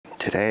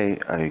Today,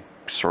 I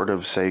sort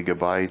of say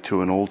goodbye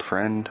to an old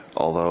friend,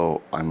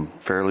 although I'm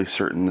fairly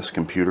certain this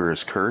computer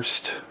is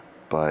cursed,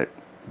 but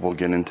we'll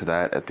get into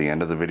that at the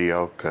end of the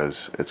video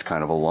because it's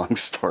kind of a long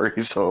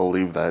story, so I'll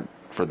leave that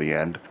for the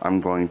end.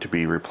 I'm going to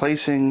be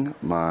replacing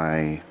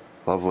my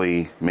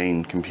lovely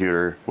main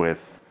computer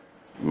with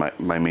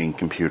my main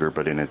computer,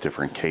 but in a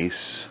different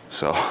case.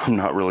 So I'm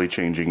not really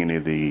changing any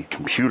of the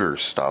computer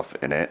stuff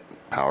in it.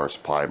 Power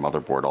supply,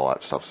 motherboard, all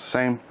that stuff's the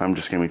same. I'm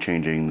just going to be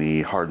changing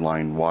the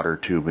hardline water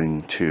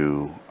tubing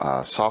to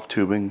soft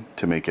tubing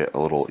to make it a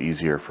little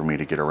easier for me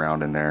to get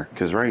around in there.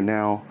 Because right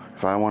now,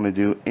 if I want to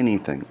do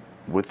anything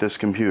with this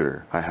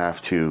computer, I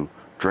have to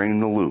drain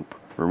the loop,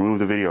 remove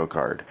the video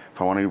card.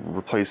 If I want to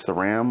replace the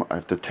RAM, I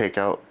have to take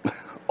out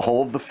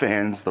all of the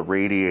fans, the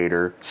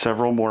radiator,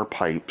 several more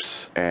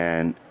pipes,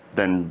 and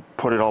then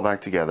put it all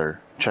back together,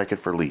 check it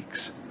for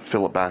leaks,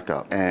 fill it back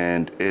up,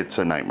 and it's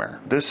a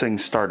nightmare. This thing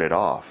started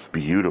off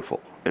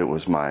beautiful. It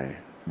was my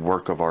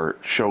work of art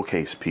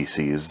showcase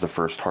PC. Is the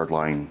first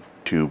hardline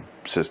tube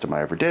system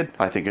I ever did.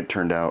 I think it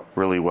turned out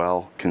really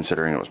well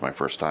considering it was my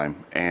first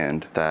time,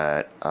 and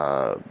that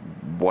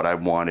what I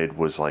wanted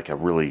was like a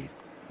really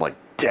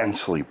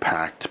densely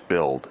packed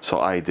build. So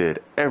I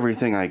did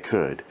everything I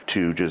could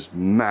to just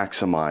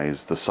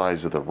maximize the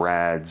size of the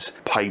rads,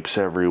 pipes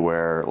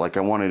everywhere. Like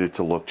I wanted it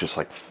to look just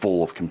like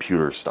full of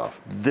computer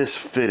stuff. This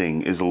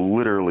fitting is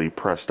literally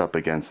pressed up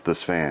against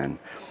this fan,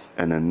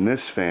 and then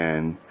this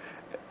fan,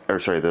 or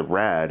sorry, the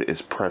rad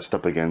is pressed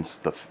up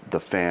against the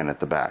fan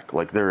at the back.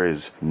 Like there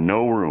is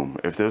no room.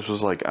 If this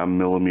was like a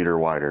millimeter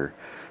wider,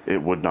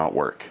 it would not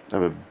work. I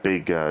have a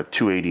big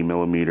 280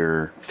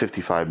 millimeter,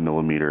 55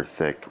 millimeter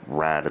thick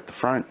rad at the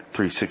front,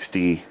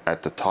 360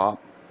 at the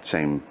top,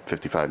 same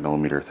 55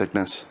 millimeter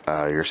thickness.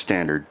 Your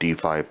standard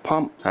D5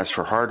 pump. As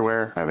for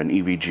hardware, I have an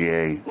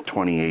EVGA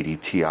 2080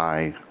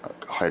 Ti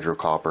hydro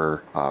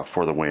copper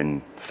for the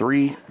Win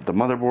 3. The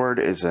motherboard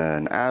is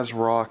an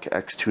ASRock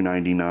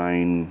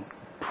X299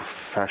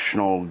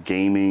 Professional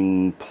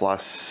Gaming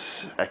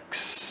Plus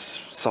X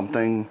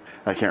something.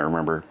 I can't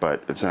remember,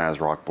 but it's an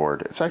ASRock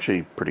board. It's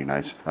actually pretty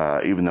nice,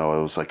 even though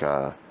it was like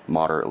a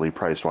moderately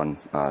priced one,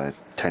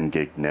 10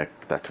 gig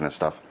NIC, that kind of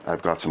stuff.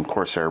 I've got some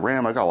Corsair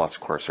RAM. I got lots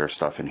of Corsair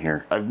stuff in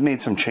here. I've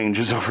made some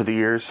changes over the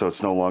years, so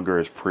it's no longer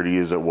as pretty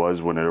as it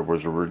was when it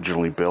was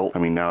originally built. I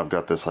mean, now I've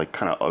got this like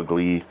kind of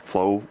ugly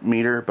flow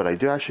meter, but I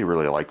do actually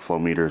really like flow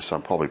meters, so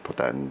I'll probably put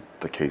that in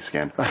the case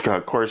again. I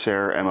got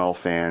Corsair ML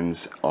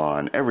fans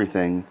on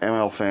everything.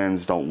 ML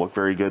fans don't look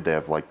very good. They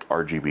have like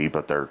RGB,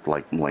 but they're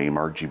like lame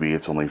RGB.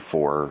 It's only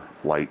 4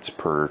 lights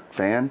per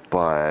fan,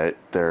 but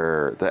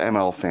the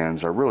ML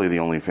fans are really the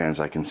only fans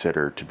I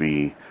consider to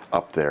be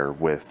up there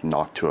with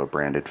Noctua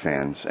branded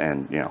fans,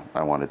 and you know,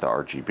 I wanted the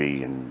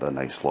RGB and the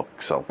nice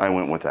look, so I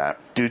went with that.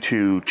 Due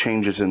to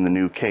changes in the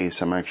new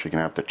case, I'm actually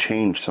gonna have to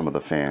change some of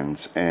the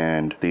fans,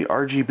 and the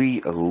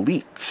RGB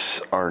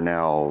Elites are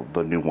now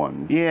the new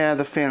one. Yeah,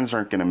 the fans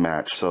aren't gonna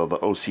match, so the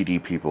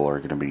OCD people are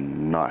gonna be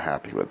not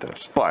happy with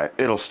this, but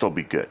it'll still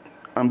be good.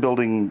 I'm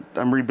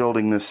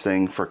rebuilding this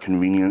thing for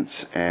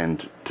convenience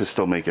and to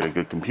still make it a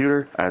good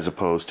computer, as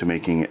opposed to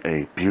making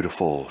a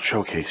beautiful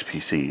showcase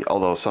PC,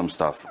 although some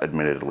stuff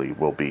admittedly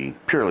will be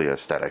purely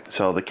aesthetic.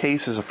 So the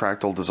case is a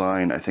fractal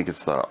design. I think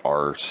it's the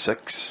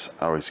R6.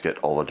 I always get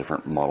all the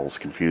different models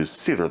confused.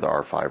 It's either the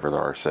R5 or the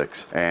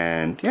R6.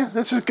 And yeah,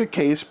 it's a good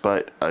case,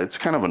 but it's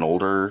kind of an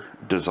older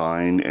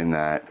design in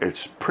that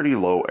it's pretty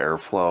low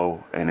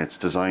airflow and it's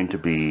designed to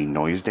be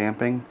noise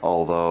damping.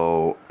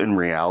 Although in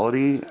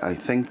reality, I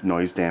think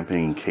noise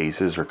damping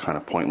cases are kind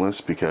of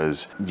pointless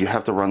because you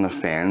have to run the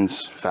fans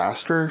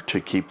faster to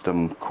keep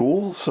them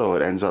cool, so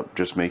it ends up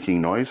just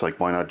making noise. Like,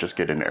 why not just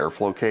get an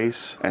airflow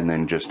case and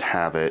then just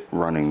have it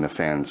running the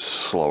fans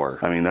slower?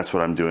 I mean, that's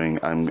what I'm doing.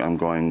 I'm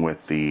going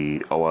with the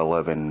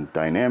O11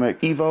 Dynamic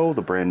Evo,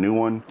 the brand new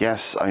one.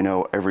 Yes, I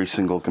know every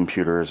single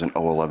computer is an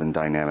O11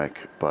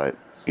 Dynamic, but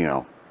you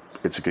know,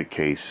 it's a good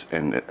case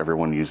and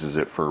everyone uses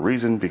it for a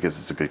reason, because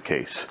it's a good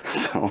case.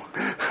 So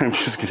I'm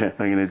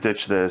gonna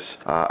ditch this.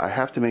 I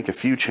have to make a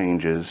few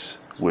changes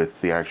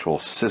with the actual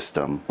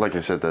system. Like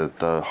I said,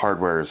 the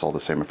hardware is all the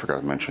same. I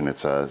forgot to mention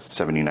it's a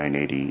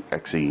 7980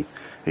 XE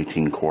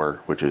 18 core,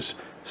 which is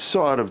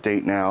so out of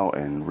date now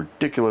and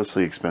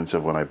ridiculously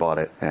expensive when I bought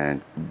it,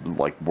 and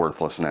like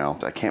worthless now.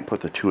 I can't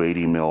put the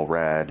 280 mil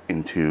rad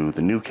into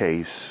the new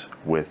case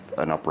with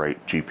an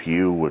upright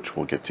GPU, which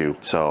we'll get to.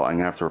 So I'm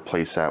gonna have to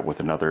replace that with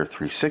another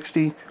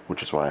 360,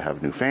 which is why I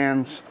have new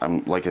fans.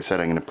 Like I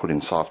said, I'm gonna put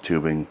in soft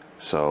tubing,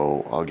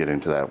 so I'll get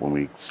into that when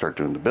we start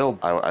doing the build.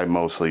 I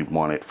mostly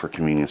want it for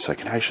convenience, so I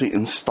can actually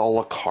install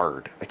a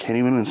card. I can't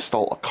even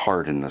install a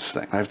card in this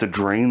thing. I have to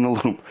drain the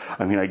loop.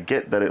 I mean, I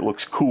get that it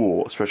looks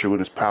cool, especially when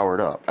it's powered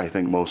up. I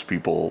think most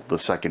people, the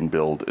second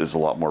build is a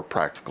lot more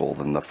practical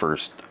than the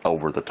first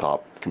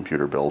over-the-top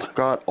computer build.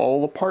 Got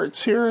all the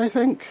parts here, I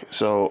think,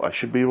 so I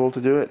should be able to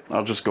do it.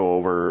 I'll just go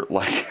over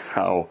like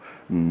how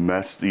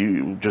messed,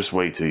 you just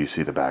wait till you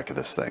see the back of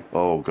this thing.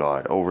 Oh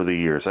god, over the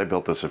years, I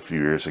built this a few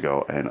years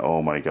ago, and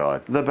oh my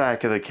god, the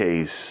back of the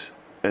case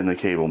and the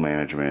cable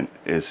management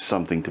is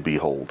something to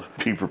behold.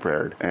 Be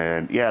prepared.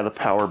 And yeah, the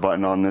power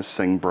button on this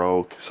thing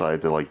broke, so I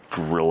had to like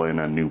drill in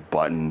a new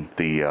button.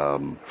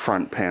 The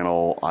front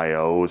panel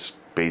IO is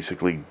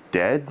basically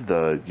dead.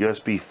 The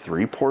USB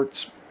 3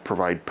 ports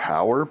provide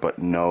power but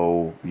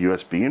no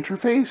USB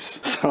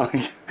interface, so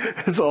like,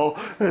 it's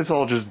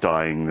all just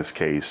dying in this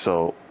case.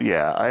 So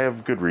yeah, I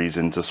have good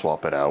reason to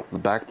swap it out. The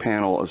back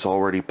panel is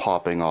already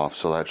popping off,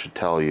 so that should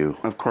tell you.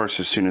 Of course,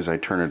 as soon as I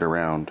turn it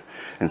around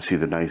and see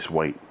the nice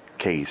white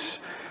case,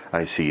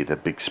 I see the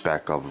big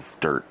speck of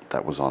dirt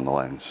that was on the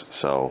lens.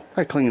 So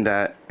I cleaned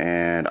that,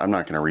 and I'm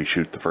not going to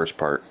reshoot the first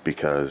part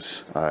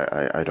because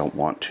I don't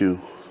want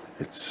to.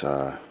 It's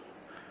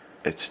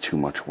too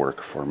much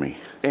work for me.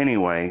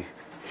 Anyway,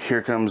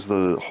 here comes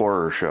the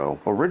horror show.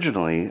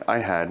 Originally, I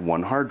had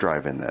one hard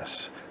drive in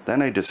this.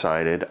 Then I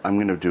decided I'm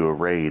going to do a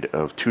RAID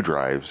of 2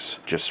 drives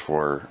just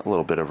for a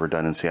little bit of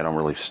redundancy. I don't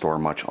really store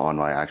much on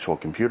my actual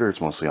computer. It's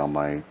mostly on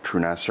my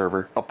TrueNAS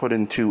server. I'll put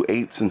in 2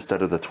 8s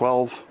instead of the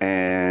 12.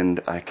 And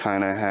I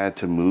kind of had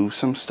to move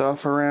some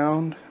stuff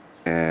around.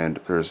 And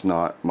there's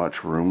not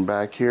much room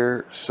back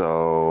here.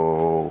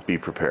 So be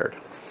prepared.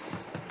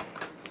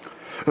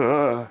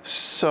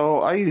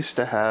 So I used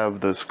to have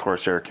this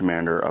Corsair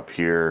Commander up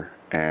here,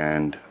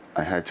 and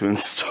I had to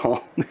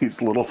install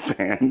these little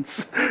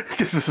fans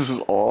because this is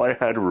all I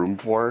had room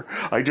for.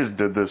 I just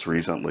did this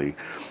recently,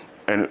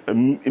 and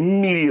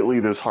immediately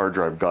this hard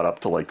drive got up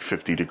to like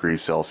 50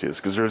 degrees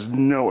Celsius because there's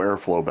no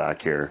airflow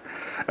back here.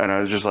 And I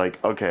was just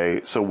like,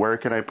 okay, so where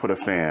can I put a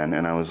fan?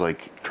 And I was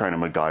like trying to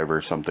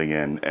MacGyver something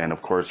in, and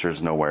of course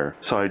there's nowhere.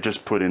 So I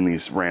just put in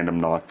these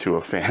random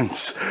Noctua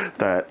fans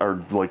that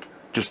are like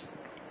just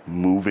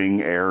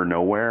moving air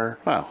nowhere.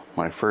 Wow,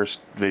 my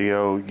first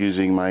video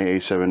using my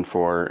A7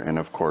 IV, and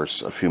of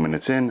course a few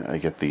minutes in I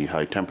get the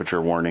high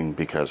temperature warning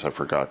because I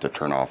forgot to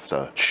turn off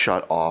the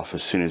shut off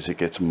as soon as it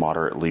gets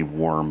moderately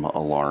warm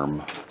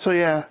alarm. So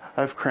yeah,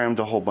 I've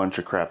crammed a whole bunch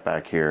of crap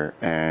back here,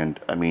 and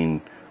I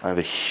mean, I have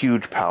a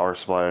huge power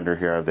supply under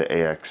here. I have the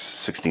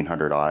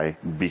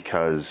AX1600i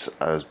because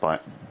I was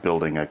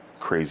building a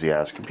crazy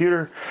ass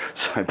computer,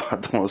 so I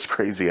bought the most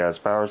crazy ass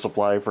power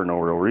supply for no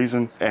real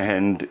reason.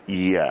 And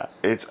yeah,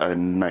 it's a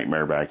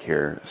nightmare back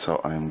here,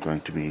 so I'm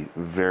going to be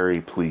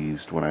very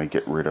pleased when I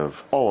get rid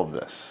of all of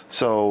this.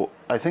 So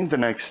I think the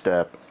next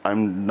step,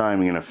 I'm not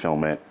even going to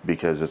film it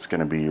because it's going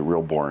to be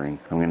real boring.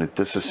 I'm going to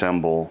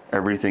disassemble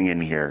everything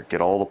in here,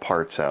 get all the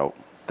parts out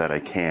that I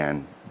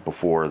can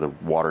before the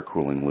water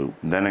cooling loop.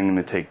 Then I'm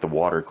going to take the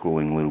water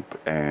cooling loop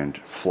and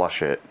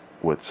flush it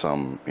with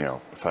some, you know,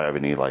 if I have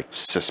any like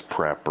sys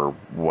prep or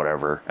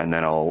whatever, and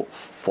then I'll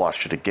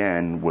flush it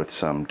again with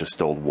some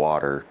distilled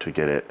water to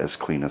get it as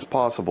clean as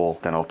possible.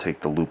 Then I'll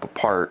take the loop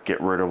apart, get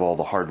rid of all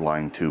the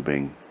hardline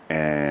tubing,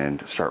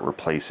 and start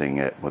replacing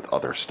it with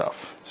other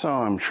stuff. So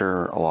I'm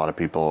sure a lot of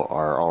people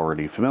are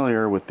already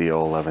familiar with the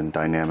 011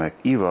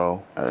 Dynamic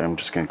Evo. I'm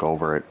just going to go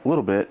over it a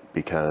little bit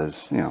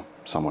because, you know,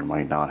 someone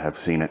might not have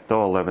seen it. The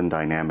 011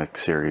 Dynamic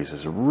series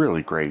is a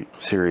really great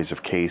series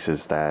of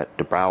cases that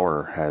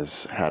DeBauer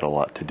has had a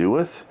lot to do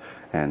with,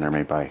 and they're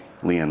made by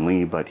Lian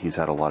Li, but he's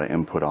had a lot of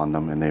input on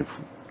them, and they've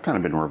kind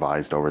of been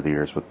revised over the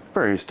years with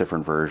various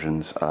different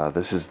versions.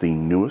 This is the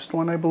newest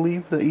one, I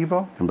believe, the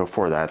Evo. And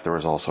before that, there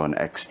was also an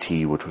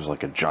XT, which was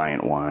like a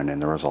giant one,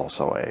 and there was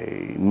also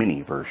a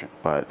mini version.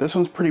 But this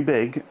one's pretty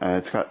big.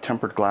 It's got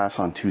tempered glass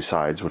on 2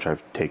 sides, which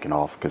I've taken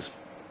off because,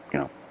 you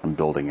know, I'm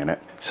building in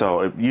it. So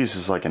it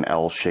uses like an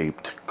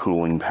L-shaped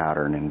cooling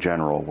pattern in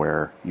general,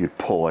 where you'd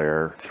pull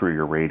air through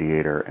your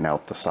radiator and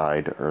out the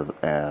side or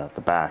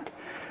the back.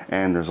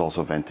 And there's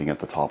also venting at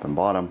the top and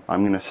bottom.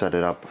 I'm going to set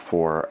it up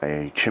for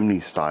a chimney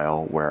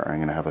style where I'm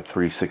going to have a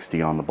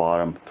 360 on the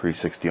bottom,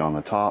 360 on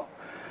the top,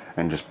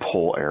 and just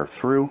pull air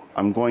through.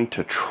 I'm going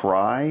to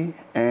try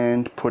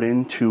and put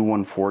in 2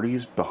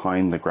 140s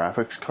behind the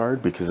graphics card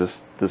because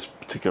this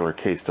particular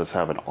case does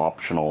have an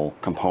optional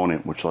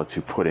component which lets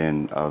you put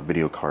in a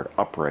video card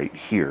upright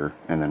here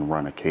and then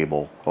run a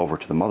cable over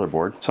to the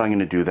motherboard. So I'm going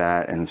to do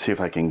that and see if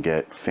I can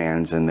get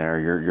fans in there.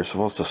 You're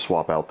supposed to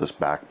swap out this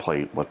back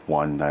plate with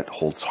one that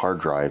holds hard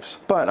drives,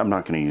 but I'm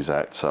not going to use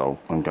that, so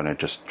I'm going to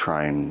just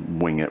try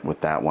and wing it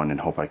with that one and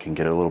hope I can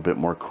get a little bit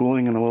more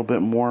cooling and a little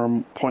bit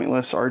more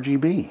pointless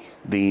RGB.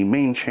 The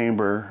main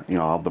chamber, you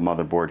know, I'll have the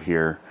motherboard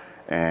here,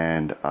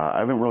 and I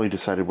haven't really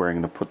decided where I'm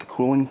going to put the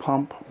cooling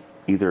pump,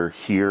 either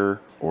here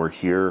or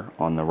here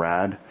on the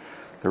rad.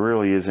 There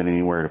really isn't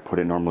anywhere to put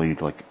it. Normally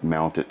you'd like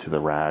mount it to the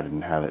rad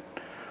and have it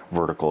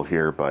vertical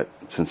here, but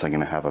since I'm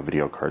going to have a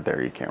video card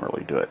there, you can't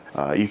really do it.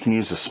 You can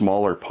use a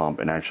smaller pump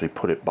and actually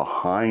put it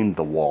behind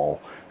the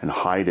wall and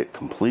hide it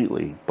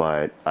completely,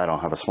 but I don't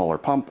have a smaller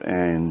pump,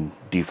 and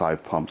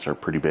D5 pumps are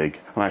pretty big.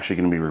 I'm actually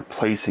going to be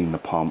replacing the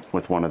pump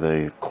with one of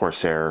the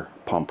Corsair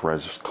pump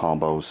res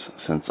combos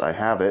since I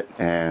have it,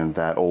 and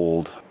that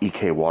old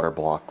EK water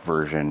block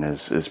version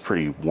is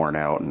pretty worn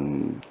out,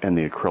 and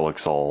the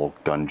acrylic's all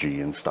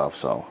gungy and stuff,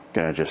 so I'm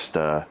gonna just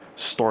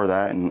store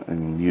that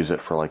and use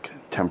it for like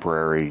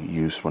temporary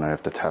use when I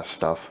have to test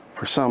stuff.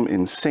 For some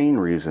insane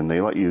reason,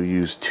 they let you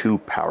use 2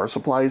 power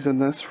supplies in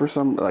this for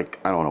some, like,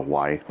 I don't know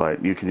why,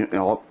 but you can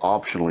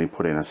optionally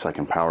put in a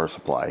second power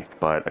supply.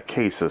 But a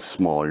case this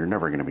small, you're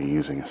never going to be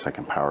using a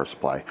second power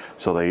supply.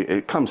 So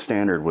it comes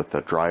standard with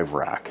the drive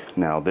rack.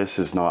 Now, this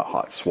is not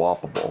hot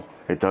swappable.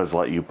 It does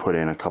let you put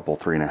in a couple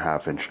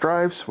 3.5-inch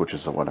drives, which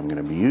is what I'm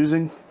going to be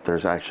using.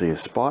 There's actually a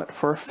spot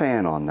for a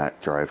fan on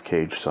that drive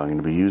cage, so I'm going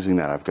to be using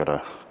that. I've got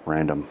a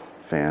random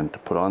fan to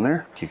put on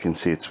there. You can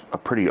see it's a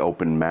pretty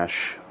open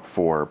mesh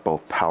for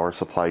both power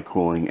supply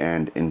cooling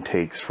and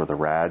intakes for the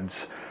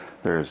rads.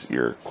 There's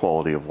your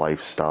quality of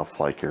life stuff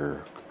like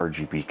your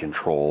RGB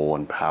control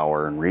and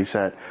power and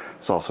reset.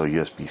 There's also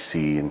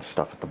USB-C and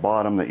stuff at the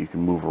bottom that you can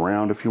move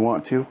around if you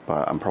want to,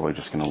 but I'm probably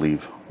just going to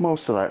leave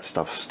most of that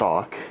stuff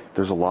stock.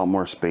 There's a lot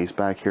more space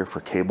back here for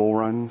cable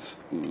runs.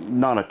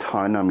 Not a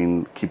ton. I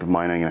mean, keep in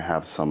mind I'm going to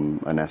have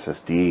an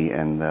SSD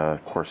and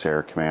the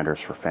Corsair commanders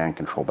for fan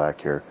control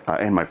back here.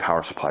 And my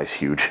power supply is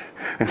huge.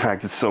 In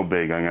fact, it's so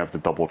big I'm going to have to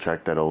double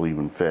check that it'll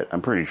even fit.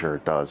 I'm pretty sure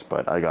it does,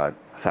 but I got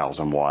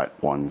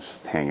 1,000-watt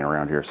ones hanging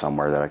around here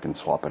somewhere that I can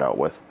swap it out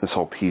with. This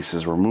whole piece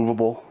is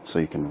removable, so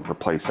you can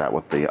replace that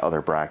with the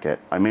other bracket.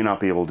 I may not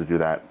be able to do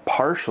that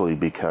partially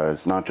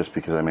because, not just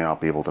because I may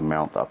not be able to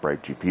mount the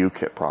upright GPU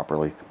kit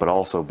properly, but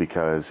also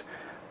because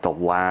the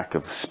lack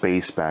of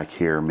space back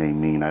here may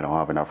mean I don't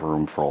have enough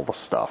room for all the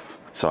stuff.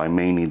 So I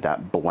may need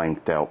that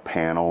blanked out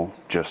panel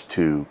just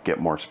to get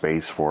more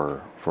space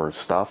for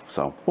stuff.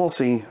 So we'll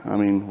see. I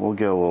mean, we'll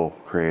get a little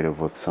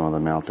creative with some of the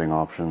mounting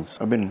options.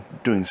 I've been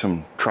doing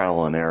some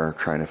trial and error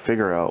trying to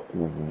figure out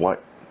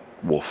what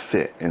will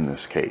fit in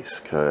this case,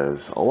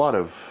 because a lot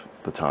of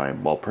the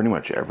time, well, pretty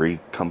much every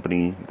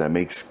company that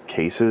makes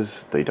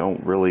cases, they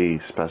don't really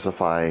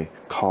specify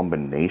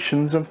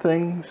combinations of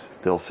things.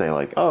 They'll say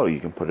like, oh, you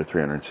can put a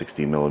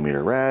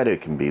 360mm rad, it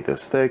can be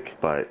this thick,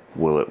 but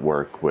will it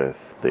work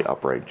with the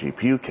upright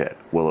GPU kit?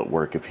 Will it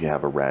work if you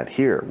have a rad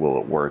here? Will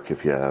it work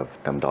if you have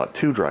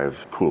M.2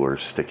 drive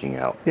coolers sticking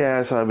out?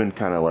 Yeah, so I've been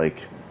kind of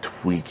like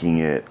tweaking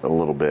it a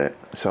little bit.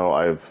 So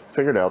I've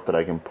figured out that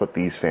I can put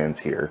these fans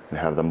here and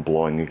have them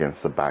blowing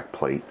against the back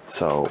plate.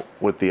 So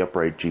with the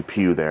upright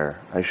GPU there,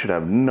 I should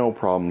have no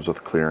problems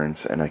with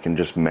clearance, and I can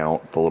just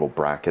mount the little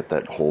bracket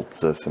that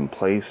holds this in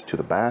place to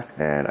the back,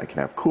 and I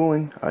can have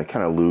cooling. I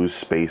kind of lose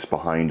space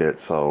behind it,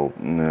 so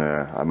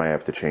I might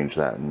have to change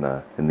that in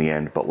the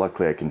end, but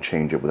luckily I can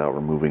change it without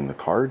removing the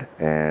card.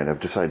 And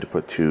I've decided to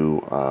put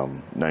two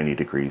 90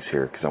 degrees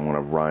here because I want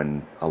to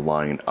run a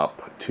line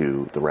up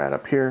to the rad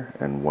up here,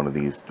 and one of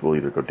these will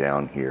either go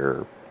down here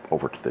or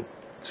over to the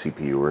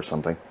CPU or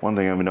something. One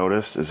thing I've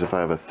noticed is if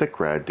I have a thick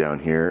rad down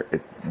here,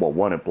 it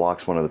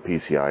blocks one of the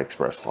PCI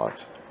Express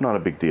slots. Not a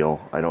big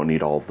deal. I don't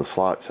need all of the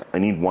slots. I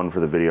need one for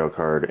the video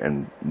card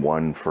and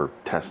one for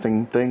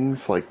testing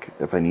things, like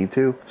if I need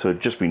to. So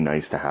it'd just be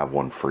nice to have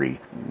one free.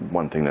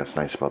 One thing that's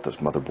nice about this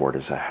motherboard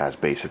is it has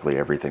basically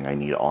everything I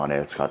need on it.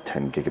 It's got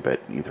 10 gigabit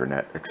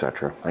Ethernet,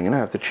 etc. I'm gonna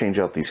have to change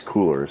out these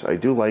coolers. I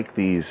do like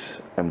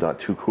these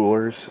M.2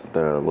 coolers,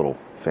 the little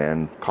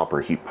fan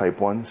copper heat pipe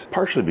ones,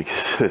 partially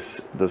because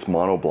this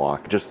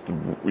monoblock just,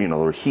 you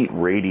know, the heat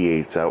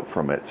radiates out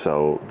from it,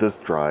 so this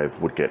drive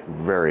would get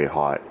very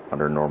hot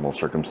under normal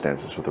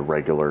circumstances with a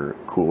regular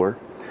cooler.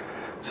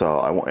 So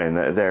and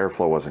the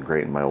airflow wasn't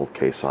great in my old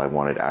case, so I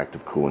wanted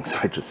active cooling, so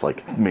I just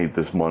like made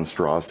this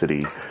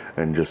monstrosity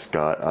and just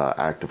got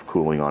active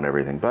cooling on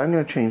everything. But I'm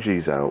going to change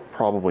these out,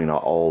 probably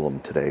not all of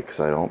them today because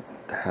I don't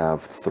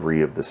have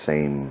 3 of the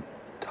same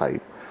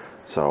type.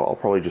 So I'll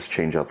probably just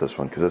change out this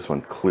one because this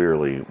one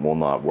clearly will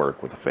not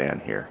work with a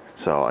fan here.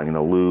 So I'm going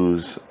to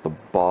lose the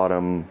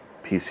bottom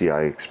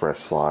PCI Express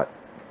slot,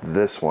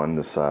 this one,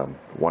 this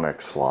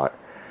 1X slot,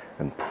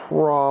 and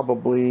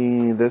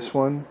probably this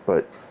one,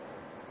 but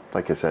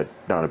like I said,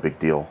 not a big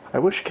deal. I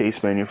wish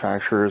case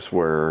manufacturers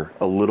were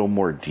a little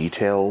more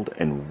detailed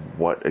in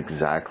what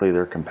exactly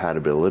their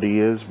compatibility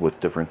is with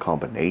different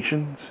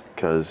combinations,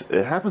 because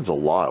it happens a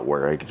lot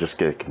where I could just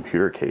get a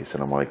computer case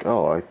and I'm like,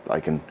 oh, I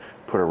can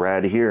put a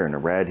rad here and a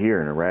rad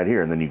here and a rad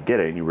here, and then you get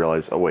it and you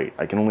realize, oh wait,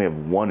 I can only have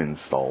one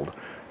installed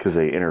because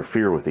they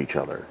interfere with each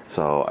other.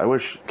 So I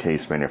wish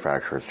case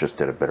manufacturers just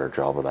did a better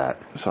job of that.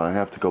 So I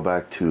have to go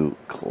back to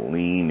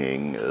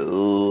cleaning.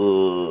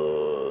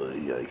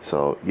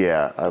 So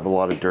yeah, I have a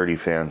lot of dirty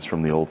fans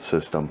from the old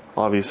system.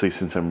 Obviously,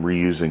 since I'm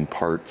reusing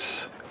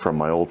parts from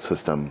my old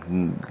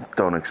system,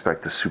 don't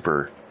expect a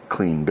super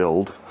clean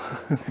build,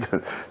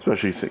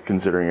 especially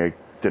considering I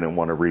didn't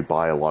want to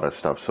rebuy a lot of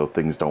stuff so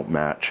things don't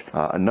match.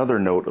 Another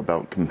note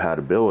about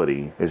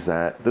compatibility is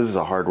that this is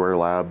a Hardware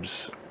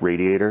Labs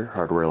radiator.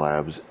 Hardware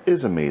Labs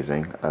is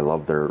amazing. I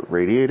love their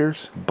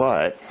radiators,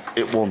 but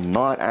it will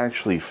not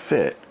actually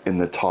fit in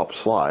the top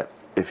slot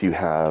if you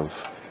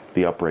have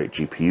the upright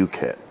GPU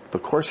kit. The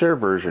Corsair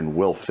version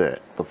will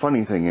fit. The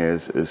funny thing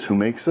is who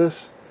makes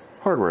this?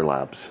 Hardware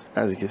Labs.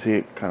 As you can see,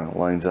 it kind of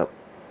lines up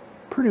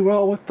pretty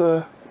well with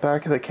the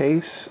back of the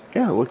case.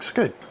 Yeah, it looks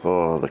good.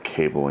 Oh, the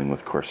cabling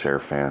with Corsair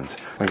fans.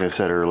 Like I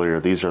said earlier,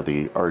 these are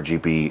the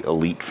RGB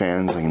Elite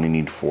fans. I'm gonna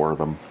need 4 of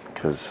them.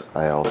 because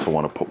I also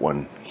want to put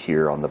one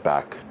here on the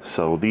back.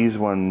 So these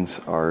ones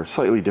are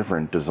slightly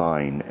different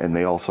design, and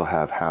they also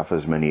have half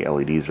as many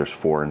LEDs. There's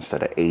 4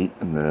 instead of 8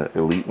 in the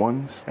Elite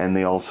ones, and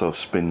they also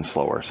spin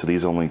slower. So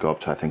these only go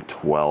up to, I think,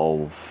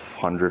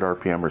 1200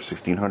 RPM or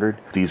 1600.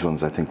 These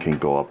ones I think can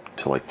go up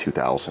to like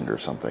 2000 or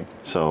something.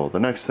 So the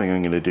next thing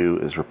I'm going to do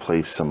is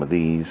replace some of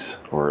these,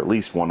 or at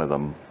least one of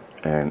them,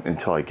 and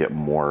until I get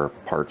more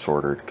parts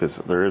ordered, because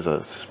there is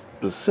a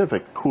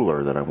specific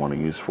cooler that I want to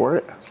use for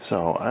it.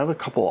 So I have a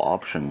couple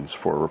options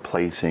for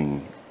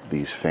replacing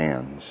these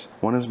fans.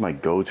 One is my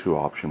go-to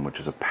option, which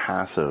is a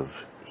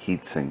passive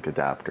heatsink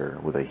adapter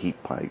with a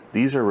heat pipe.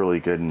 These are really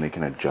good and they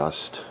can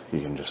adjust.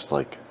 You can just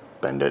like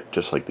bend it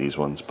just like these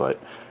ones,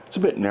 but it's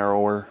a bit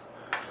narrower.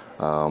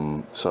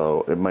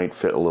 So it might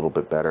fit a little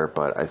bit better,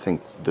 but I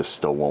think this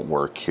still won't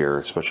work here,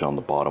 especially on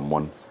the bottom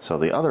one. So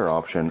the other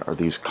option are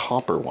these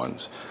copper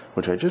ones,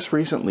 which I just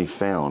recently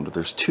found.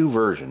 There's 2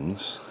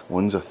 versions.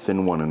 One's a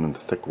thin one and a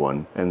thick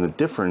one. And the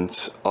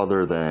difference,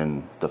 other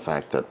than the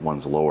fact that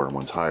one's lower and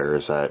one's higher,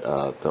 is that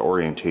the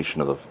orientation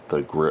of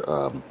the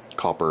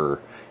copper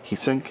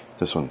heatsink.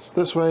 This one's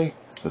this way.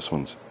 This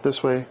one's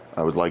this way.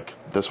 I would like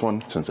this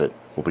one since it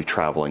will be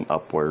traveling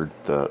upward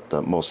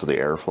the most of the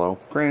airflow.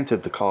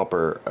 Granted, the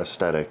copper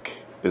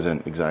aesthetic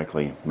isn't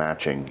exactly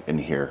matching in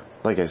here.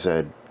 Like I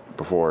said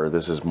before,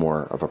 this is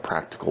more of a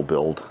practical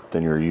build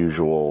than your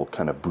usual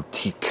kind of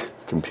boutique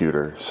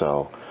computer.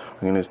 So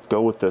I'm going to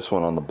go with this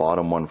one on the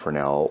bottom one for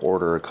now. I'll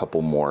order a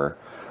couple more.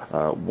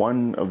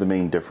 One of the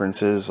main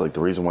differences, like the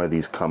reason why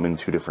these come in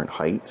 2 different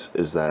heights,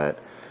 is that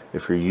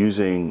if you're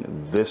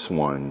using this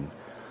one,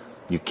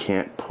 you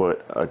can't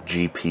put a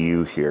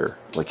GPU here.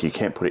 Like you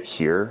can't put it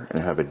here and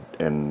have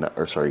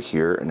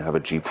here and have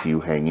a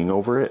GPU hanging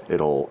over it.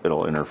 It'll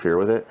interfere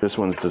with it. This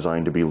one's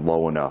designed to be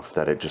low enough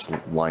that it just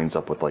lines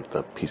up with like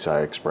the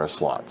PCI Express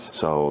slots.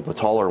 So the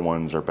taller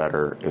ones are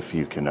better if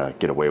you can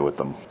get away with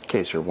them. In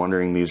case you're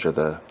wondering, these are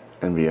the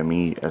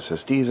NVMe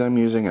SSDs I'm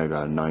using. I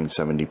got a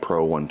 970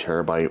 Pro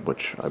 1TB,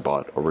 which I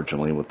bought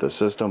originally with this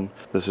system.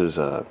 This is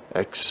a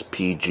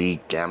XPG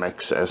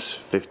Gamex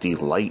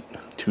S50 Lite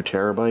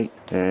 2TB,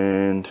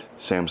 and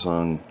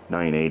Samsung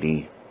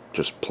 980,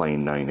 just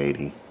plain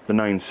 980. The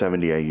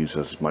 970 I use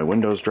as my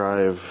Windows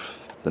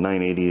drive. The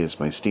 980 is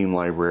my Steam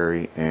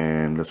library,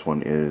 and this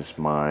one is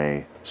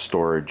my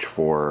storage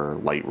for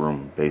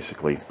Lightroom,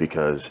 basically,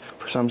 because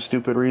for some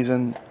stupid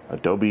reason,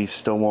 Adobe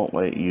still won't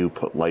let you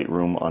put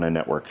Lightroom on a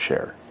network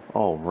share.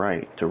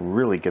 Alright, to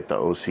really get the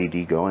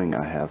OCD going,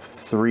 I have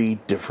 3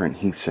 different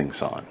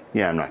heatsinks on.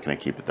 Yeah, I'm not going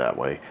to keep it that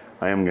way.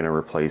 I am going to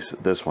replace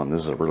this one.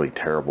 This is a really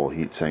terrible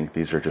heatsink.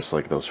 These are just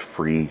like those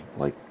free,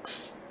 like,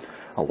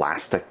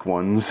 elastic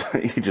ones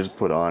you just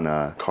put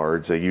on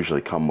cards. They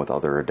usually come with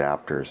other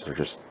adapters. They're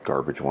just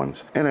garbage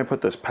ones. And I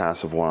put this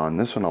passive one on.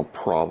 This one I'll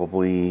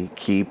probably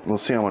keep. We'll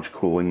see how much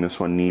cooling this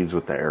one needs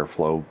with the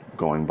airflow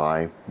going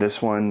by.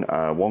 This one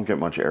won't get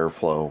much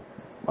airflow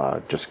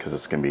just because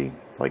it's going to be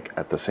like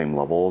at the same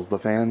level as the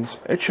fans.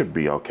 It should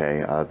be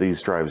okay.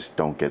 These drives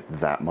don't get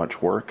that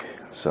much work,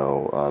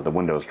 so the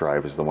Windows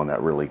drive is the one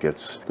that really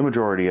gets the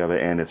majority of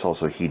it, and it's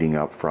also heating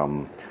up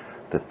from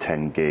the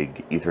 10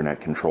 gig Ethernet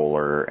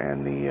controller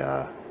and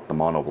the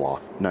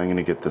monoblock. Now I'm going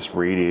to get this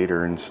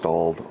radiator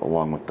installed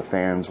along with the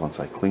fans once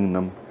I clean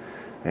them,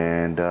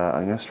 and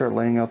I'm going to start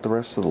laying out the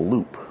rest of the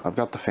loop. I've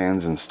got the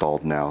fans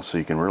installed now, so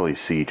you can really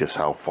see just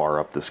how far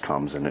up this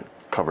comes, and it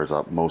covers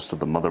up most of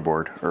the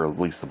motherboard, or at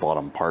least the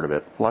bottom part of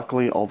it.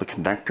 Luckily, all the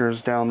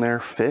connectors down there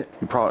fit.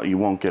 You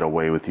won't get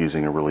away with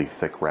using a really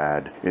thick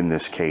rad in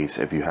this case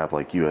if you have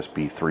like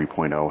USB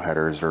 3.0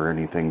 headers or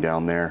anything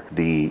down there.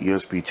 The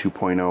USB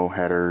 2.0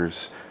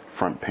 headers,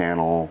 front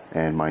panel,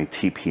 and my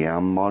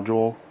TPM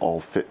module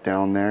all fit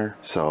down there,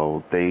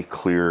 so they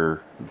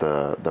clear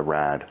the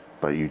rad.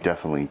 But you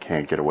definitely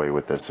can't get away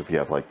with this if you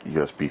have like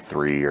USB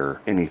 3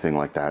 or anything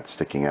like that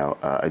sticking out.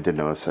 I did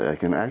notice that I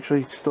can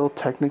actually still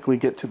technically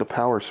get to the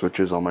power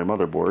switches on my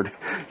motherboard,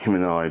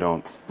 even though I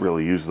don't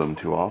really use them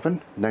too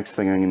often. Next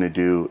thing I'm going to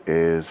do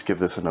is give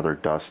this another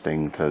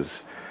dusting,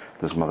 because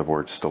this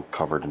motherboard's still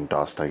covered in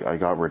dust. I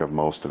got rid of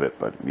most of it,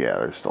 but yeah,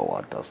 there's still a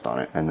lot of dust on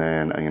it. And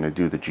then I'm going to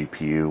do the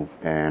GPU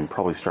and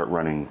probably start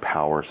running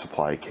power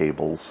supply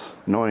cables.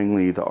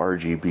 Annoyingly, the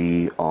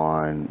RGB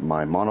on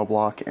my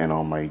monoblock and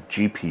on my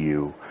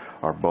GPU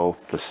are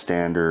both the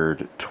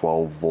standard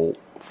 12 volt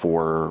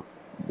 4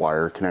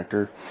 wire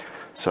connector.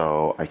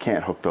 So I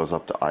can't hook those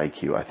up to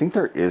iCUE. I think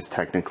there is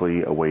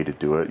technically a way to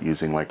do it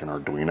using like an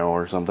Arduino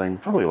or something.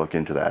 Probably look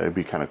into that. It'd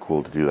be kind of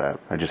cool to do that.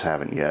 I just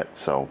haven't yet.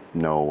 So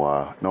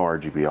no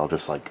RGB. I'll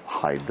just like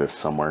hide this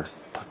somewhere,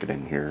 tuck it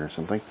in here or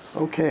something.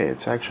 Okay,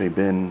 it's actually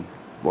been,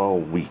 well,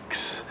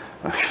 weeks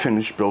I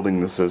finished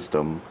building the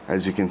system.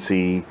 As you can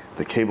see,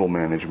 the cable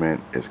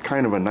management is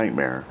kind of a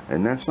nightmare,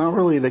 and that's not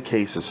really the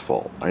case's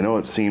fault. I know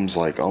it seems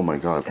like, oh my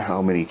god,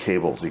 how many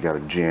cables you gotta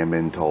jam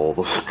into all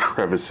the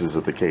crevices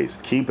of the case.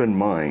 Keep in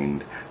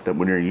mind that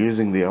when you're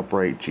using the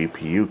upright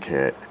GPU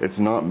kit, it's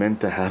not meant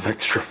to have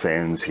extra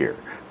fans here.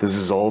 This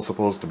is all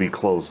supposed to be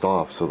closed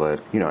off so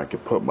that, you know, I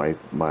could put my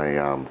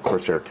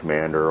Corsair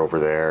Commander over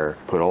there,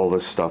 put all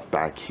this stuff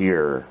back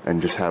here,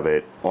 and just have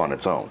it on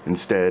its own.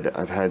 Instead,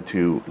 I've had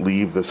to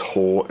leave this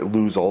whole,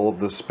 lose all of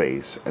this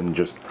space and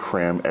just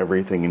cram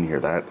everything in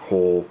here. That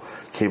whole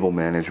cable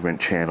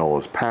management channel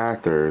is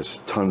packed. There's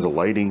tons of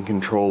lighting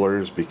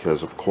controllers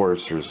because of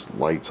course there's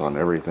lights on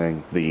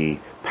everything. The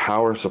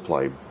power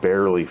supply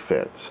barely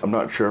fits. I'm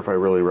not sure if I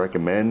really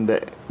recommend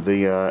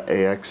the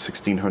AX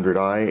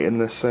 1600i in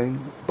this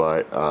thing,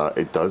 but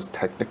it does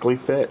technically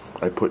fit.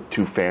 I put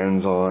 2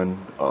 fans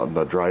on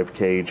the drive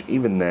cage.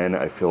 Even then,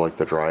 I feel like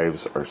the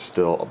drives are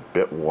still a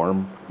bit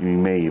warm. You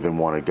may even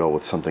want to go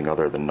with something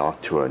other than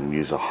Noctua and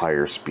use a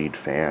higher speed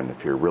fan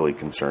if you're really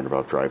concerned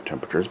about drive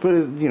temperatures. But,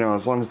 you know,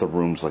 as long as the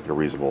room's like a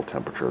reasonable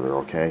temperature, they're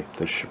okay.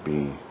 This should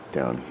be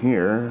down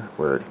here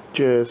where it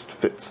just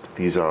fits.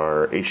 These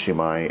are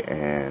HDMI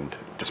and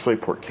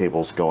DisplayPort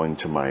cables going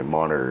to my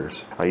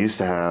monitors. I used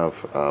to have,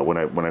 when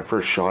I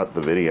first shot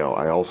the video,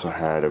 I also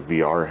had a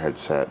VR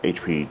headset,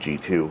 HP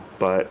G2,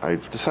 but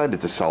I've decided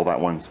to sell that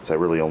one since I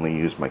really only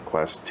use my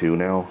Quest 2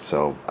 now,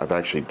 so I've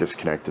actually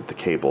disconnected the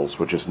cables,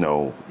 which is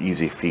no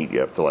easy feat.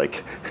 You have to,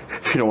 like,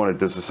 if you don't want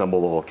to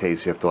disassemble the whole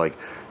case, you have to, like,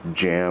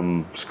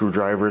 jam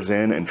screwdrivers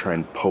in and try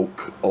and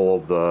poke all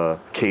of the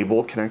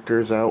cable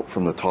connectors out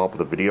from the top of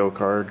the video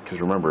card, because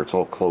remember, it's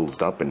all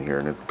closed up in here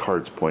and the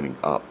card's pointing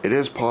up. It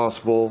is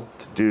possible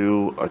to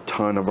do a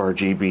ton of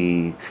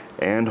RGB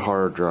and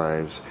hard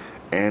drives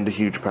and a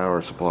huge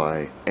power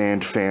supply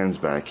and fans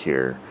back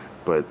here,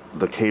 but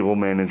the cable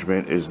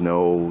management is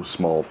no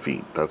small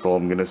feat. That's all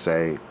I'm gonna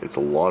say. It's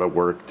a lot of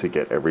work to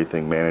get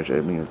everything managed. I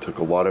mean, it took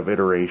a lot of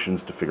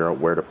iterations to figure out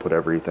where to put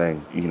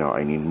everything. You know,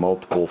 I need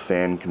multiple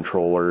fan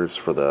controllers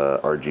for the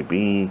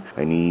RGB.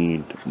 I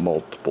need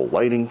multiple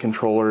lighting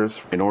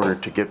controllers. In order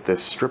to get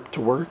this strip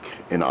to work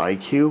in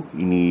iCUE,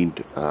 you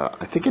need,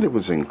 I think it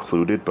was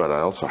included, but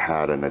I also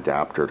had an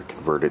adapter to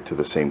convert it to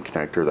the same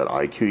connector that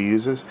iCUE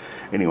uses.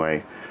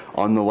 Anyway,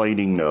 on the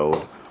lighting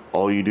node,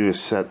 all you do is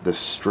set this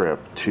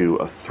strip to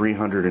a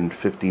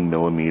 350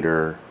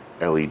 millimeter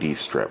LED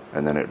strip,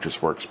 and then it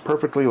just works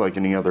perfectly like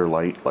any other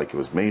light, like it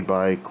was made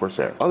by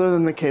Corsair. Other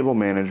than the cable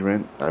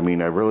management, I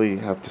mean, I really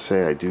have to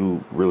say I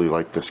do really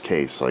like this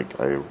case. Like,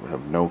 I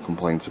have no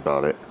complaints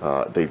about it.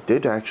 They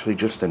did actually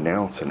just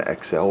announce an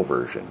XL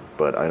version,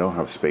 but I don't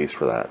have space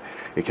for that.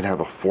 It can have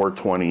a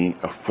 420,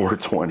 a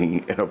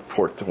 420, and a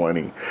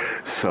 420,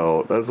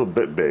 so that's a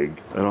bit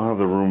big. I don't have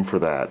the room for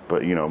that,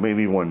 but you know,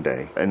 maybe one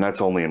day. And that's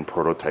only in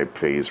prototype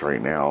phase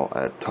right now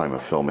at time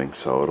of filming,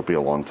 so it'll be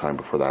a long time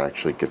before that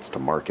actually gets to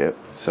market.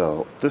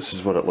 So this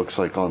is what it looks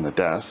like on the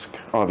desk.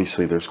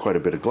 Obviously there's quite a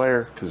bit of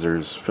glare because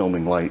there's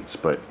filming lights,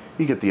 but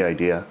you get the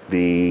idea.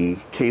 The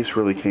case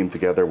really came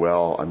together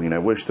well. I mean, I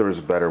wish there was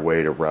a better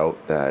way to route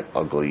that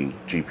ugly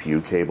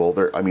GPU cable.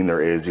 I mean,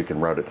 there is. You can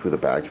route it through the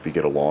back if you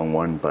get a long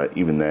one, but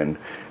even then,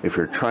 if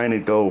you're trying to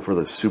go for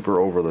the super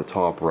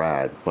over-the-top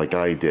rad, like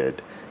I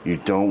did, you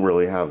don't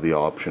really have the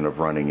option of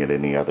running it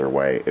any other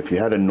way. If you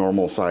had a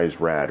normal size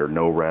rad or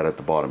no rad at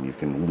the bottom, you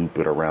can loop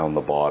it around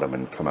the bottom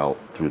and come out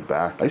through the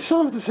back. I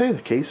still have to say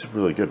the case is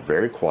really good,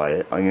 very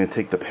quiet. I'm gonna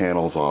take the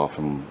panels off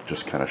and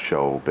just kind of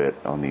show a bit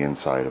on the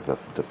inside of the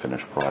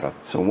finished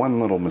product. So one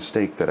little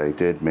mistake that I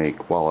did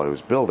make while I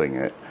was building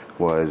it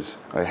was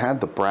I had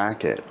the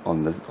bracket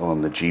on the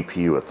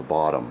GPU at the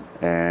bottom,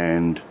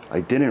 and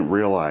I didn't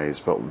realize,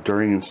 but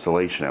during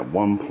installation at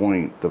one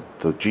point the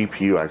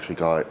GPU actually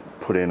got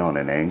put in on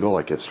an angle,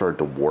 like it started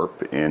to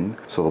warp in,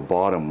 so the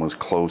bottom was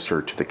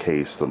closer to the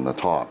case than the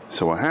top.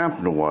 So what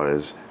happened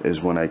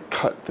is when I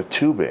cut the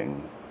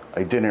tubing,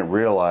 I didn't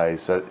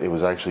realize that it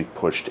was actually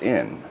pushed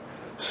in.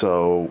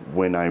 So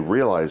when I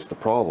realized the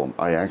problem,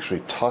 I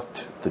actually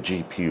tucked the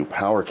GPU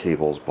power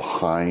cables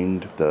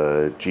behind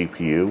the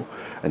GPU,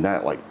 and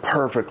that like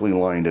perfectly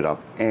lined it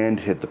up and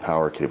hid the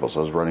power cables. I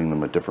was running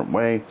them a different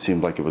way. It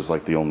seemed like it was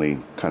like the only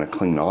kind of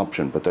clean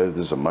option, but this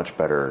is a much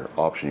better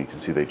option. You can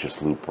see they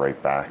just loop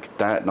right back.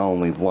 That not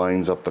only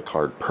lines up the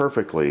card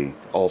perfectly,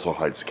 also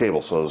hides the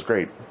cable, so it was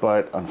great.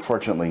 But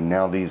unfortunately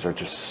now these are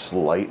just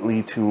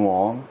slightly too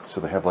long, so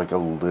they have like a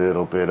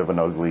little bit of an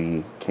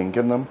ugly kink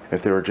in them.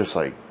 If they were just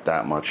like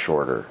that much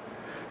shorter,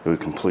 it would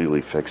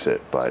completely fix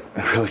it, but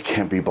I really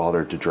can't be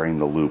bothered to drain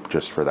the loop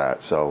just for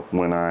that. So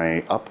when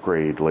I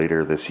upgrade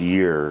later this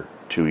year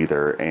to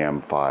either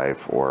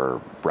AM5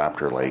 or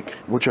Raptor Lake,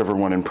 whichever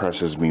one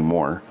impresses me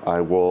more, I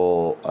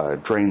will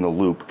drain the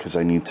loop because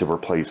I need to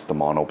replace the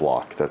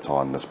monoblock that's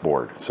on this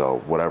board.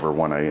 So whatever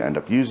one I end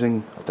up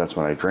using, that's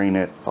when I drain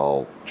it.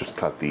 I'll just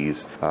cut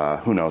these.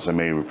 Who knows, I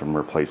may even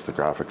replace the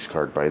graphics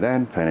card by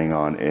then, depending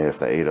on if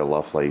the Ada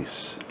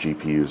Lovelace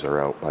GPUs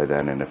are out by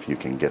then and if you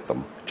can get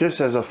them.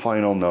 Just as a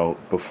final note,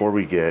 before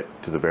we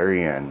get to the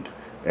very end,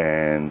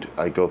 and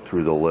I go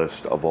through the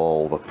list of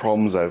all the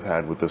problems I've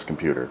had with this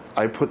computer.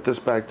 I put this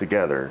back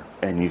together,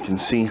 and you can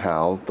see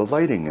how the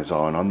lighting is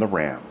on the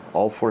RAM.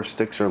 All 4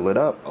 sticks are lit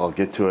up. I'll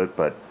get to it,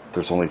 but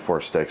there's only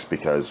 4 sticks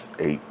because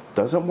 8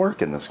 doesn't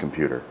work in this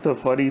computer. The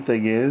funny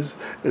thing is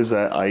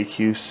that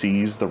IQ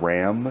sees the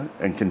RAM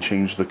and can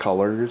change the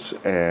colors,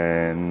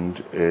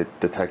 and it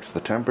detects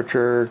the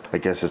temperature. I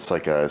guess it's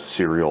like a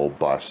serial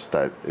bus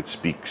that it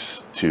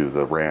speaks to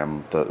the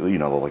RAM,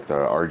 like the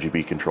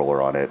RGB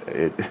controller on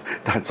it.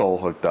 That's all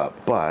hooked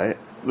up. But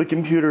the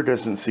computer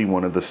doesn't see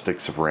one of the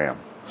sticks of RAM.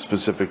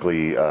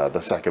 Specifically the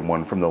second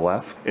one from the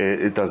left,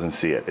 it doesn't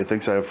see it. It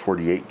thinks I have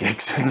 48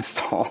 gigs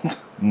installed.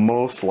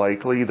 Most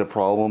likely the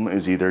problem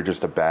is either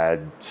just a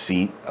bad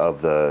seat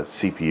of the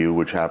CPU,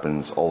 which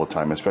happens all the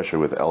time, especially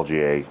with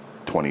LGA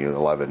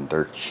 2011.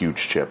 They're huge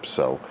chips,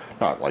 so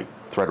not like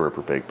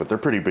Threadripper big, but they're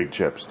pretty big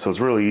chips. So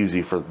it's really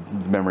easy for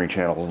the memory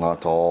channels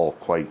not to all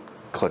quite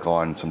click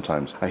on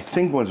sometimes. I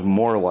think what's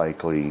more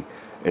likely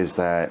is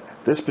that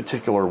this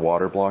particular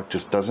water block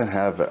just doesn't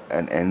have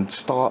an end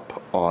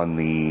stop on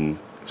the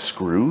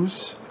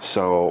screws.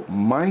 So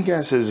my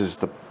guess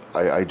is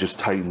I just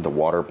tightened the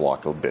water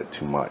block a bit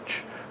too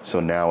much. So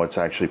now it's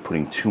actually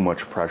putting too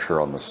much pressure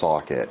on the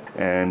socket,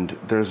 and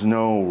there's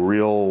no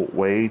real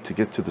way to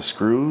get to the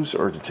screws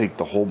or to take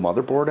the whole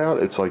motherboard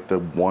out. It's like the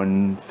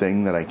one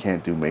thing that I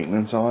can't do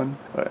maintenance on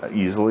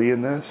easily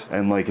in this.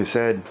 And like I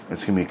said,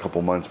 it's gonna be a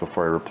couple months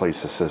before I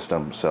replace the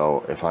system.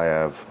 So if I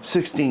have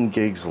 16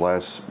 gigs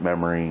less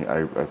memory,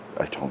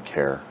 I don't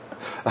care.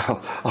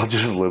 I'll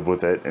just live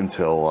with it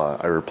until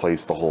I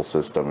replace the whole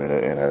system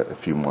in a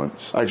few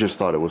months. I just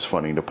thought it was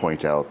funny to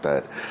point out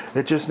that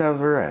it just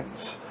never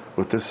ends.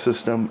 With this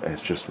system,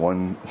 it's just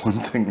one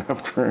thing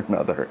after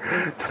another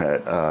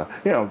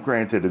that,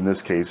 granted, in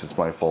this case, it's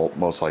my fault,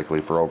 most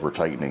likely, for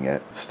over-tightening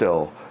it.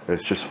 Still,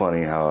 it's just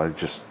funny how I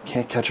just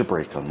can't catch a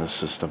break on this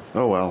system.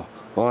 Oh well.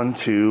 On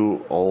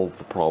to all of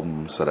the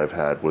problems that I've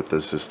had with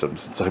this system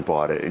since I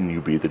bought it, and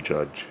you be the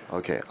judge.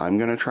 Okay, I'm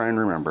gonna try and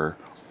remember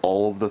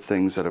all of the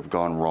things that have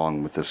gone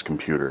wrong with this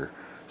computer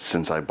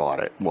since I bought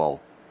it. Well,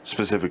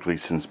 specifically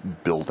since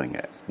building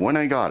it. When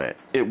I got it,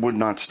 it would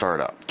not start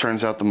up.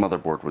 Turns out the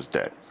motherboard was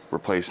dead.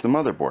 Replace the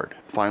motherboard.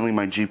 Finally,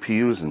 my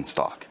GPU is in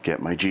stock.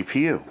 Get my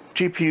GPU.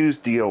 GPU's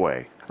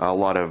DOA. A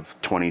lot of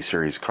 20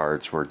 series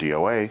cards were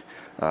DOA.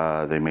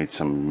 They made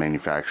some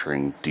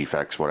manufacturing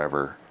defects,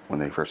 whatever, when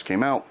they first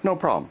came out. No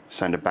problem.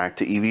 Send it back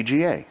to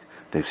EVGA.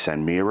 They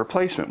send me a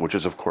replacement, which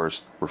is of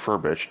course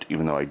refurbished,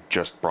 even though I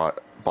just bought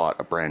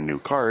a brand new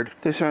card.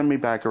 They send me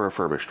back a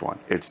refurbished one.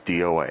 It's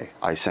DOA.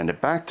 I send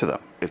it back to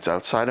them. It's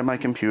outside of my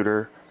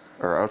computer,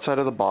 or outside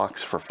of the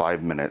box for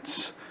 5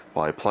 minutes.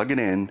 While I plug it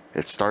in,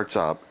 it starts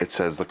up, it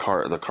says the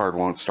card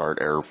won't start,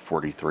 error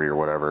 43 or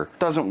whatever.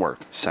 Doesn't work.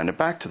 Send it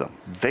back to them.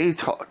 They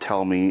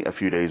tell me a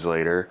few days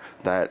later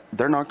that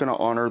they're not going to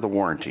honor the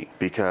warranty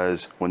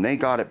because when they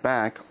got it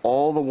back,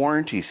 all the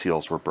warranty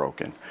seals were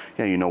broken.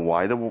 Yeah, you know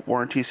why the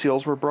warranty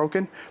seals were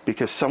broken?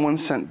 Because someone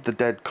sent the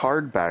dead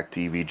card back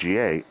to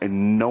EVGA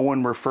and no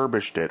one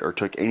refurbished it or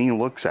took any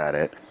looks at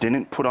it,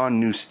 didn't put on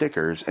new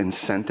stickers, and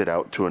sent it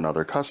out to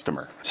another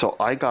customer. So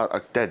I got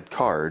a dead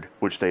card,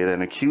 which they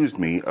then accused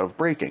me of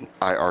breaking.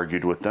 I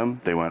argued with them.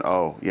 They went,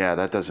 oh yeah,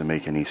 that doesn't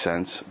make any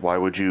sense. Why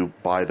would you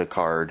buy the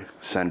card,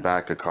 send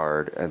back a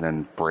card, and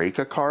then break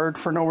a card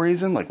for no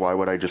reason? Like, why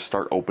would I just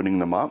start opening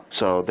them up?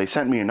 So they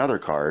sent me another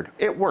card.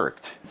 It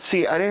worked.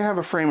 See, I didn't have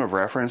a frame of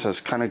reference. I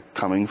was kind of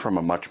coming from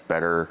a much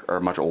better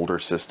or much older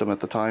system at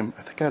the time.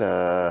 I think I had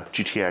a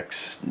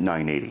GTX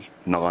 980,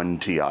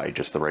 non-TI,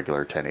 just the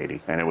regular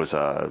 1080, and it was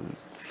a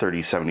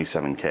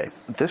 3077K.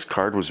 This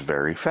card was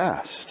very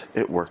fast.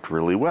 It worked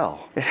really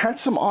well. It had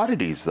some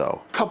oddities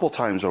though. A couple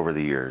times over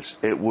the years,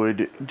 it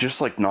would just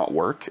like not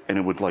work, and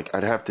it would like,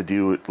 I'd have to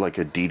do it like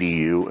a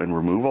DDU and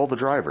remove all the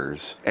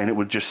drivers, and it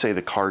would just say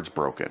the card's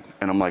broken.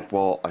 And I'm like,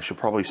 well, I should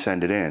probably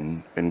send it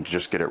in and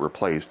just get it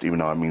replaced, even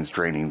though it means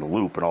draining the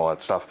loop and all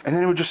that stuff. And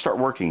then it would just start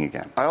working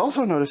again. I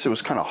also noticed it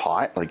was kind of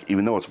hot. Like,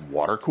 even though it's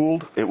water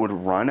cooled, it would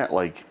run at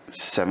like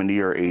 70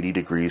 or 80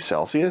 degrees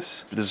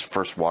Celsius. This is the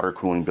first water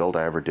cooling build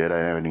I ever did. I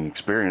didn't have any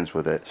experience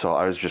with it. So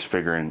I was just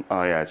figuring,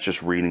 oh yeah, it's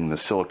just reading the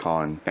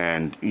silicon,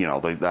 and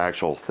the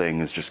actual thing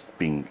is just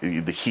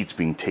the heat's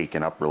being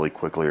taken up really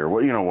quickly, or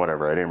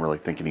whatever. I didn't really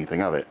think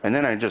anything of it. And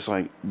then I just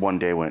like one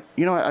day went,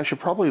 I should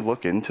probably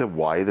look into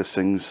why this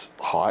thing's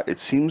hot. It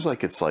seems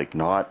like it's like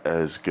not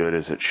as good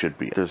as it should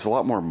be. There's a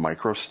lot more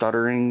micro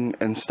stuttering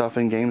and stuff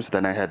in games.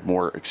 Then I had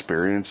more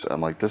experience.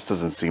 I'm like, this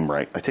doesn't seem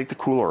right. I take the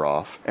cooler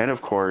off, and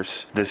of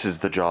course, this is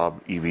the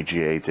job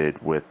EVGA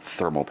did with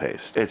thermal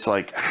paste. It's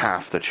like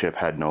half the chip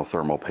had no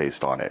thermal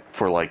paste on it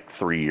for like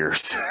 3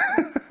 years.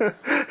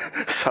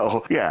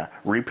 So yeah,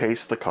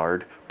 repaste the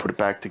card, put it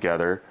back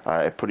together.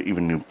 I put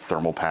even new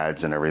thermal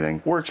pads and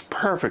everything. Works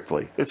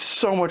perfectly. It's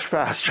so much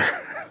faster.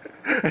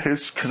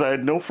 It's because I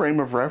had no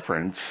frame of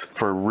reference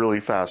for a really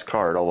fast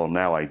card, although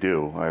now I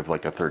do. I have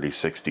like a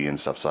 3060 and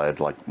stuff, so I had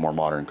like more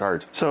modern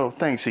cards. So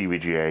thanks,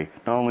 EVGA.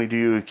 Not only do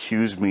you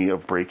accuse me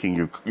of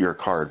breaking your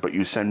card, but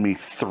you send me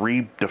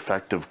 3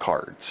 defective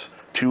cards.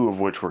 2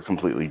 of which were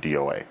completely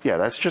DOA. Yeah,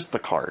 that's just the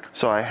card.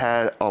 So I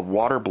had a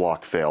water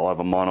block fail. I have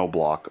a mono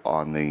block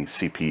on the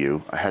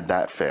CPU. I had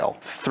that fail.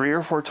 3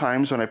 or 4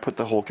 times when I put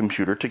the whole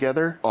computer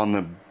together on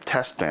the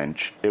test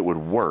bench, it would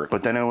work,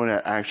 but then when I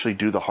actually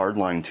do the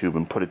hardline tube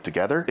and put it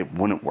together, it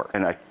wouldn't work,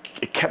 and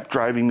it kept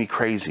driving me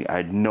crazy. I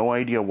had no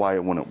idea why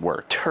it wouldn't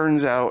work.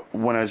 Turns out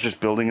when I was just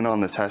building it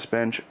on the test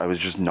bench, I was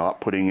just not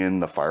putting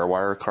in the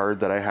FireWire card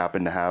that I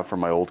happened to have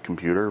from my old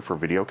computer for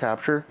video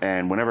capture,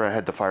 and whenever I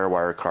had the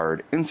FireWire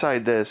card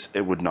inside this,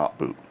 it would not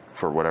boot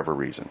for whatever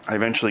reason. I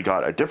eventually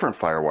got a different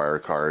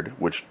FireWire card,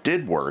 which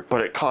did work,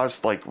 but it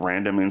caused like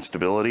random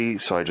instability,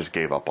 so I just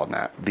gave up on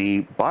that.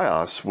 The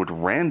BIOS would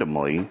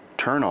randomly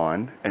turn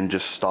on and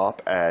just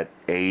stop at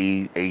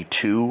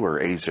A2 or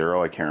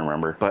A0, I can't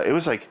remember, but it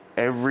was like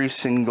every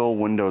single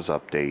Windows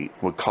update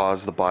would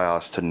cause the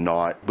BIOS to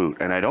not boot.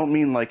 And I don't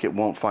mean like it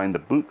won't find the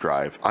boot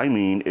drive, I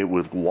mean it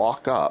would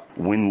lock up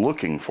when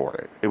looking for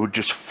it. It would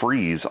just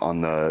freeze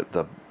on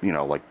the you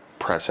know, like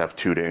press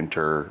F2 to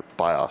enter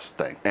BIOS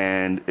thing.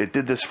 And it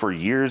did this for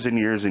years and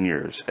years and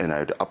years. And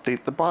I'd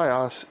update the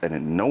BIOS and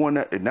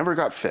it never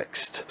got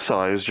fixed. So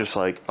I was just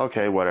like,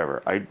 okay,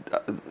 whatever.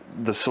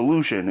 The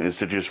solution is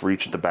to just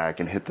reach at the back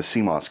and hit the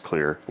CMOS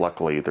clear.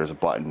 Luckily, there's a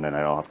button and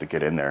I don't have to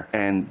get in there.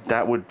 And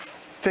that would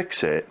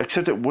fix it,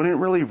 except it wouldn't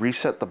really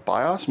reset the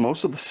BIOS.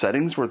 Most of the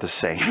settings were the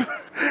same.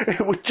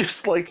 It would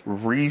just like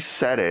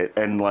reset it,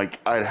 and like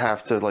I'd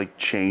have to like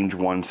change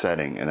one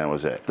setting, and that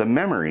was it. The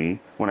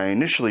memory, when I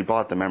initially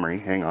bought the memory,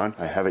 hang on,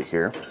 I have it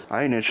here.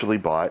 I initially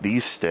bought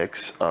these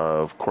sticks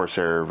of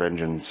Corsair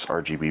Vengeance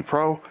RGB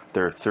Pro.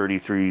 They're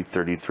 33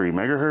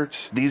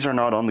 megahertz. These are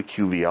not on the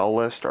QVL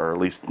list, or at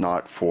least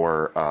not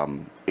for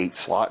 8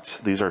 slots.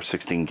 These are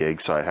 16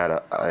 gigs, so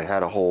I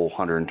had a whole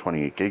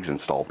 128 gigs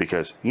installed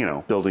because, you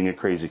know, building a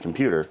crazy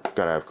computer,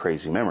 gotta have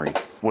crazy memory.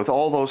 With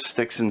all those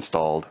sticks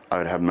installed, I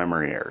would have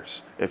memory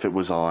errors if it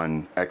was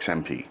on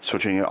XMP.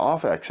 Switching it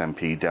off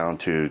XMP down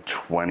to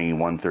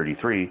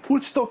 2133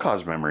 would still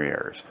cause memory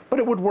errors, but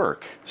it would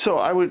work. So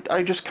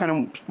I just kind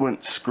of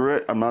went, screw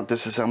it, I'm not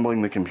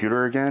disassembling the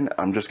computer again.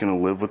 I'm just gonna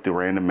live with the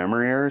random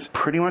memory errors.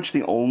 Pretty much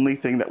the only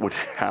thing that would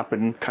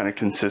happen kind of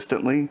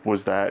consistently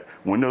was that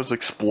Windows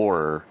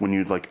Explorer, when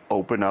you'd like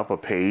open up a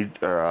page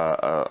or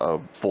a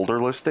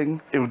folder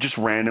listing, it would just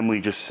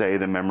randomly just say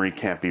the memory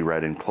can't be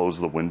read and close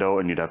the window,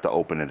 and you'd have to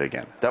open it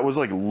again. That was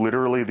like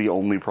literally the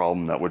only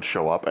problem that would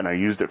show up, and I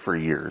used it for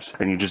years,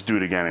 and you just do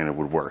it again and it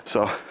would work.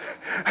 So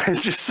I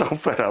was just so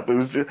fed up. I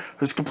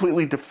was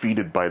completely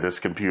defeated by this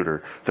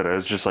computer that I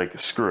was just like,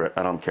 screw it,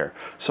 I don't care.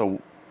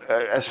 So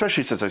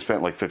especially since I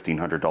spent like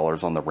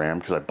 $1,500 on the RAM,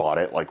 because I bought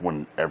it like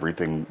when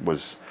everything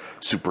was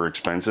super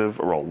expensive,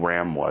 or well,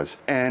 RAM was,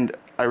 and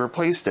I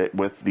replaced it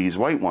with these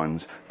white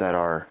ones that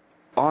are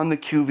on the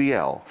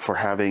QVL for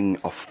having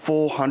a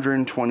full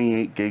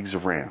 128 gigs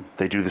of RAM.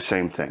 They do the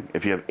same thing.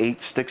 If you have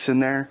 8 sticks in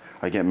there,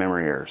 I get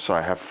memory errors, so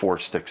I have 4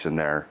 sticks in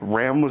there.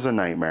 RAM was a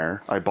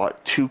nightmare. I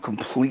bought 2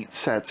 complete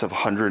sets of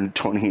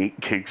 128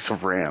 gigs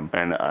of RAM,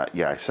 and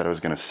yeah, I said I was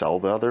going to sell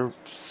the other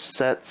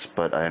sets,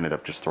 but I ended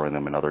up just throwing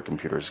them in other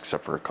computers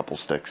except for a couple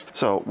sticks.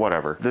 So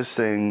whatever. This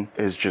thing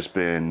has just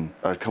been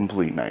a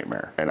complete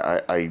nightmare, and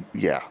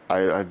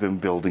I've been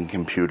building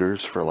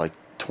computers for like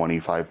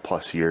 25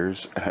 plus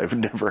years, and I've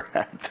never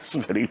had this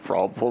many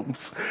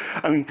problems.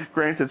 I mean,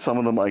 granted, some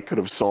of them I could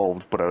have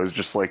solved, but I was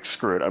just like,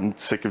 screw it, I'm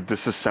sick of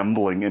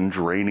disassembling and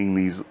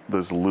draining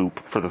this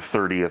loop for the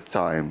 30th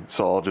time,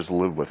 so I'll just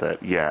live with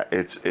it. Yeah,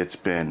 it's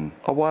been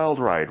a wild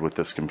ride with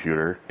this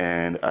computer,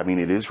 and I mean,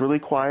 it is really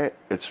quiet,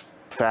 it's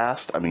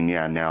fast. I mean,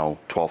 yeah, now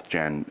 12th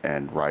gen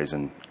and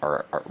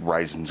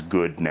Ryzen's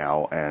good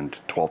now, and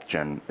 12th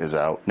gen is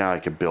out. Now I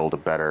could build a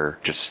better,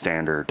 just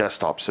standard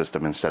desktop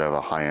system instead of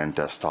a high-end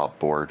desktop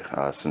board,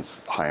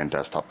 since high-end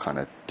desktop kind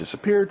of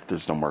disappeared.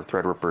 There's no more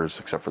Threadrippers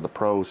except for the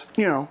pros.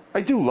 You know,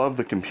 I do love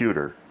the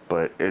computer,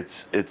 but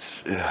it's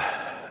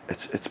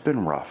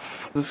been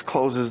rough. This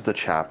closes the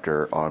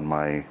chapter on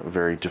my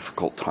very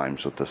difficult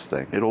times with this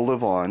thing. It'll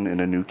live on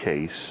in a new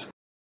case.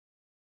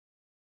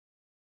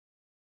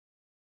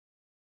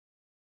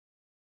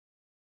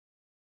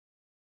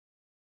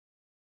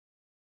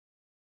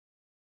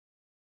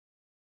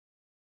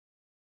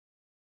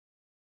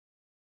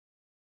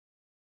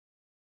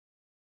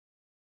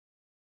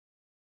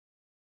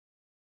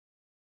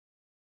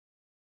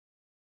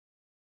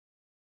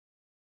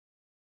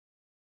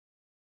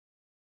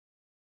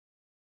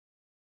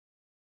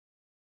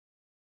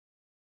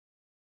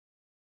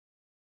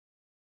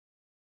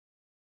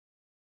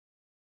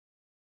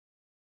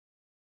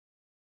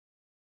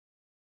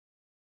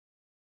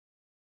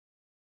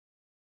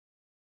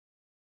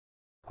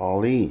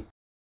 Ollie.